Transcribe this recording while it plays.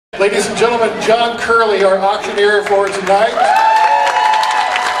Ladies and gentlemen, John Curley, our auctioneer for tonight.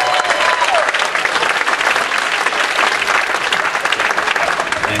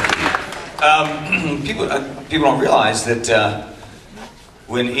 Thank you. People don't realize that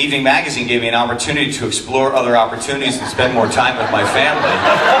when Evening Magazine gave me an opportunity to explore other opportunities and spend more time with my family,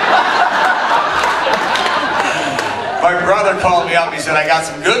 my brother called me up and he said, I got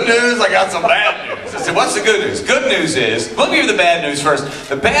some good news, I got some bad news. I said, what's the good news? Good news is, let me give you the bad news first.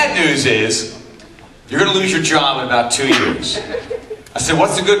 The bad news is, you're going to lose your job in about 2 years. I said,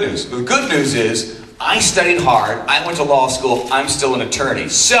 what's the good news? The good news is, I studied hard, I went to law school, I'm still an attorney.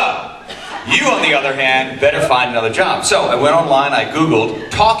 So, you on the other hand, better find another job. So, I went online, I Googled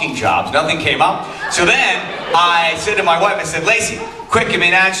talking jobs, nothing came up. So then, I said to my wife, I said, Lacey, quick, give me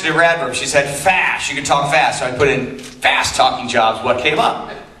an adjective or adverb. She said, fast, you can talk fast. So I put in fast talking jobs, what came up?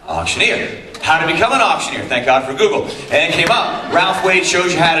 Auctioneer. How to become an auctioneer, thank God for Google. And it came up, Ralph Wade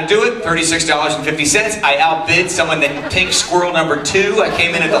shows you how to do it, $36.50. I outbid someone that pink squirrel number 2. I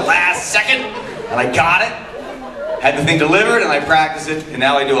came in at the last second, and I got it. Had the thing delivered, and I practiced it, and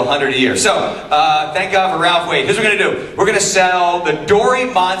now I do 100 a year. So, thank God for Ralph Wade. Here's what we're going to do. We're going to sell the Dory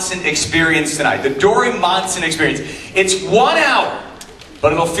Monson Experience tonight. The Dory Monson Experience. It's 1 hour,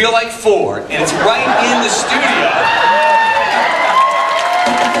 but it'll feel like 4, and it's right in the studio.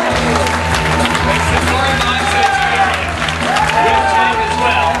 It's the Dory Monson Experience. With Jim as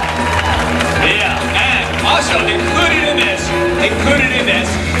well. Yeah, and also included in this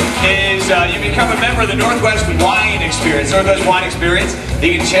is you become a member of the Northwest Wine Experience. Northwest Wine Experience.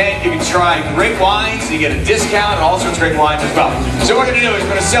 You can try great wines, you get a discount, and all sorts of great wines as well. So what we're going to do is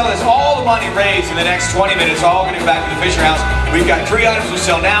we're going to sell this, all the money raised in the next 20 minutes, all going to go back to the Fisher House. We've got 3 items we'll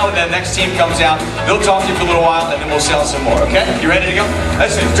sell now, and then the next team comes out. They'll talk to you for a little while, and then we'll sell some more, okay? You ready to go?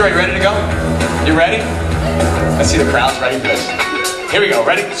 Listen, Joey, ready to go? You ready? Let's see the crowd's ready for this. Here we go,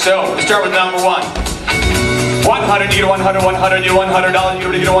 ready? So, we'll start with number 1. 100, you get a 100, 100, you get $100,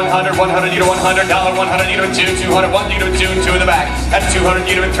 you get a 100, 100, you get a $100, 100, you get a 2, 200, 1, you get a 2, 2 in the back. That's 200,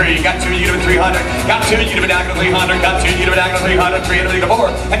 you get a 3, got 2, you get a 300, got 2, you get a diagonal 300, got 2, you get a diagonal 300, 300, you get a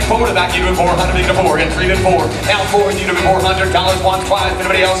 4, and 4 in the back, you get a 400, you get a 4, and 3 then 4, now 4, you get a $400, once, twice,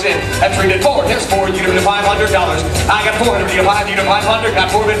 anybody else in, and 3 then 4, there's 4, you get a $500, I got 400, you get a 5, you get a 500,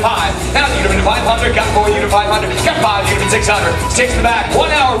 got 4 then 5, now you get a 500, got 4, you get a 500, got 5, you get a 600, 6 in the back, 1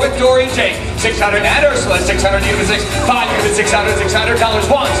 hour with Dory and Jake, 600, and Ursula, 600, you get a 6, 5, you get $600,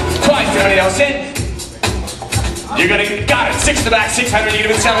 $600 once, twice, anybody else in? You're gonna, got it, 6 in the back, 600, you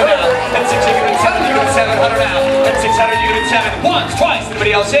get it 7 now, and 6, you get it 7, you get it 700 now, and 600, you get it 7, once, twice,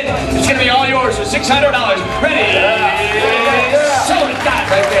 anybody else in? It's gonna be all yours for $600, ready? So it, got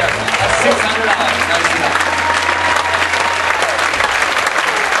it right there, that's $600, nice enough.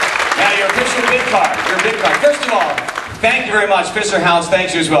 Now you're a picture of the bid card, you're a bid card. First of all, thank you very much. Fisher House,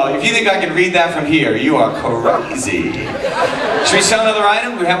 thanks you as well. If you think I can read that from here, you are crazy. Should we sell another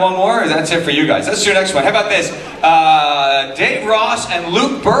item? We have one more, or that's it for you guys? Let's do the next one. How about this? Dave Ross and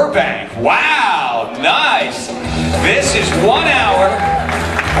Luke Burbank. Wow, nice. This is 1 hour.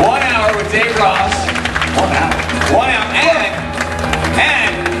 1 hour with Dave Ross. 1 hour. 1 hour.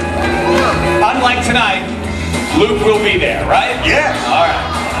 And unlike tonight, Luke will be there, right? Yes. All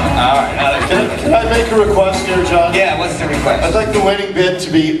right. Alright, can I make a request here, John? Yeah, what's the request? I'd like the winning bid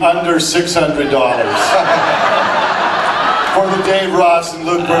to be under $600 for the Dave Ross and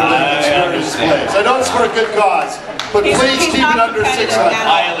Luke Burbank Experience Place. I know it's for a good cause, but please keep it under $600.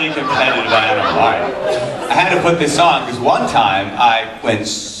 Highly competitive animal. Alright. I had to put this on because one time when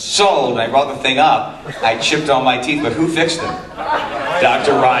sold and I brought the thing up, I chipped all my teeth, but who fixed them?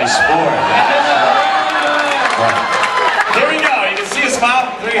 Dr. Rye Spore. Here we go. You can see us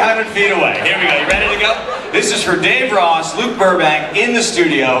about 300 feet away. Here we go. You ready to go? This is for Dave Ross, Luke Burbank in the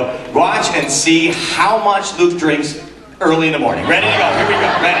studio. Watch and see how much Luke drinks early in the morning. Ready to go? Here we go.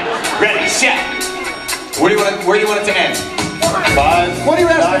 Ready? Ready? Set. Where do you want it to end? 5. What are you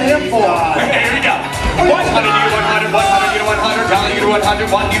asking him for? Here we go. 100, you get 100, 100, you get 100, dollar, you get 100,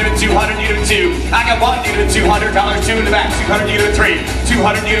 1, you get 200, you get 2. I got 1, you get 200, dollar, 2 in the back, 200, you get 3,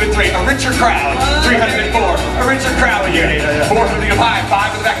 200, you get 3. A richer crowd, 304. A richer crowd here. 400, you get 5,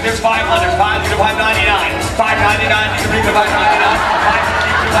 5 in the back. There's 500, 5, you get 599, 599, you can bring the 599,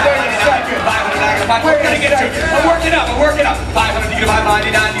 500, you get 599, 500 back, 500. We're gonna get to it. I'm working up. 500, you get 599,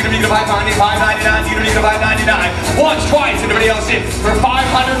 you can bring the 599, 599, you can bring the 599. Once, twice, anybody else in? For $500,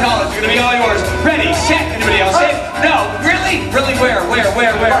 it's gonna be all yours. Ready? Set. Anybody else in? No. Really? Really? Where? 599.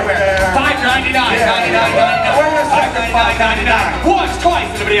 99. 599. Once, twice.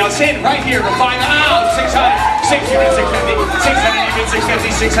 Anybody else in? Right here. For 5. Oh, 600. 6 units, 650. 600 units,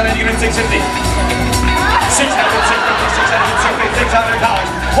 650. 600 units, 650. $600, $650, $600,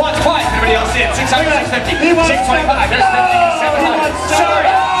 $600. 10, 600, 650, 625, there's 50, 700. Sorry,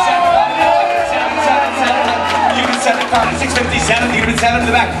 700, 650, 7, you give it 7 to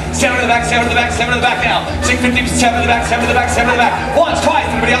the back, 7 to the back, 7 to the back, 7 to the back now, 650, 7 to the back, 7 to the back, 7 to the back, once, twice,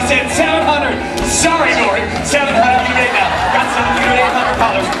 everybody else said 700, sorry Dory, 700, you give it 8 now, got 7, you give it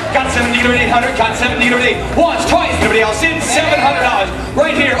 $800, got 7, you give it 800, got 7, you give it 8, once, twice, everybody else said $700,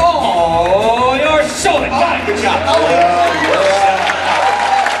 right here, oh, you're so excited, good job.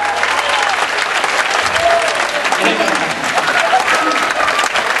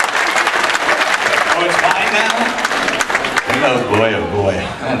 Oh boy, oh boy,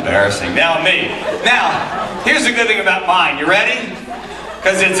 how embarrassing. Now me. Now, here's the good thing about mine. You ready?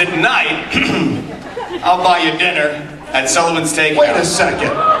 Because it's at night, I'll buy you dinner at Sullivan's Steakhouse. Wait a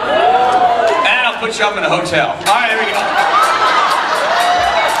second. And I'll put you up in a hotel. All right, here we go.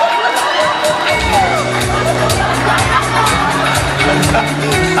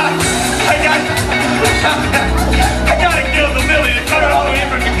 I gotta kill the Billy to cut it all the way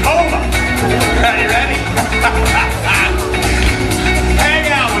from Tacoma. Are you ready?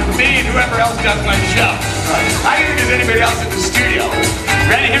 Me and whoever else does my show. I don't think there's anybody else in the studio.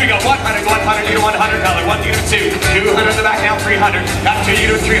 Ready? Here we go. 100, 100, you get $100, 1, you get 2, 200 in the back now, 300. Got 2,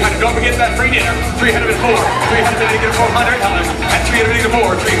 you get 300. Don't forget that free dinner. 300 and 4. 300 you get $400. At 300 you get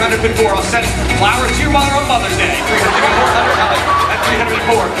 4. 300 and 4. I'll send flowers to your mother on Mother's Day. 300 you get $400. At 300 and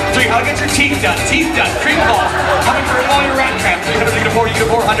 4. 300. I'll get your teeth done. Teeth done. Cream balls. Coming for all your rat crap. 300 you get 4. You get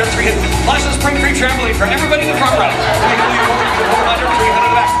 400. 300. Plus a spring free trampoline for everybody in the front row. 300 you get 4. You get 400. 300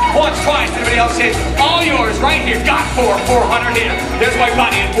 in the back. Once, twice, everybody else says, all yours right here. Got 4, 400 here. There's my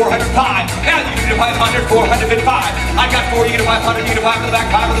money at 405. Now you get 500, 405. I got 4, you get 500, you get 5 in the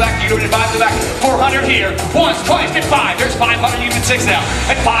back, 5 in the back, you get 5 in the back. 400 here. Once, twice, get 5. There's 500, you get 6 now.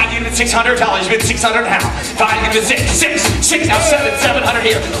 At 5, you get $600. You get 600 now. 5, you get 6. 6 now. 7, 700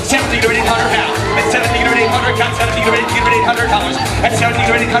 here. 7, you get 800 now. At 7, you get 800. Got 7, you get $800. At 7, you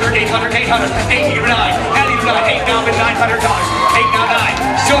get 800, 800, 800. 8, you get 9. Now you get 9. 8 now, get $900. 8 now, 9.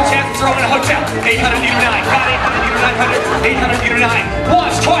 Still chance to throw in a hotel. 800, you get 9. Got 800, you get 900. 800, you get 9.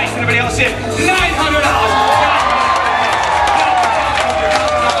 Once, twice, anybody else said $900.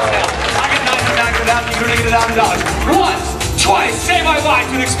 I get $900, you get $1,000. Once, twice, save my life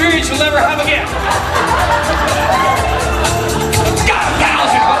with an experience you'll never have again. Got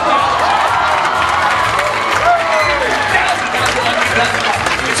 1,000.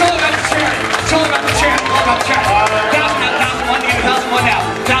 It's all about the charity. It's all about the charity. It's all about the charity. 1,000, 1,001, you get 1,001 now.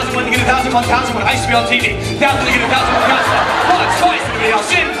 1,001, you get 1,001, 1,001. I used to be on TV. 1,000, you get 1,001, 1,001. Once, twice, everybody else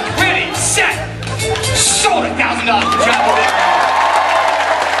in. Ready, set. Sold $1,000.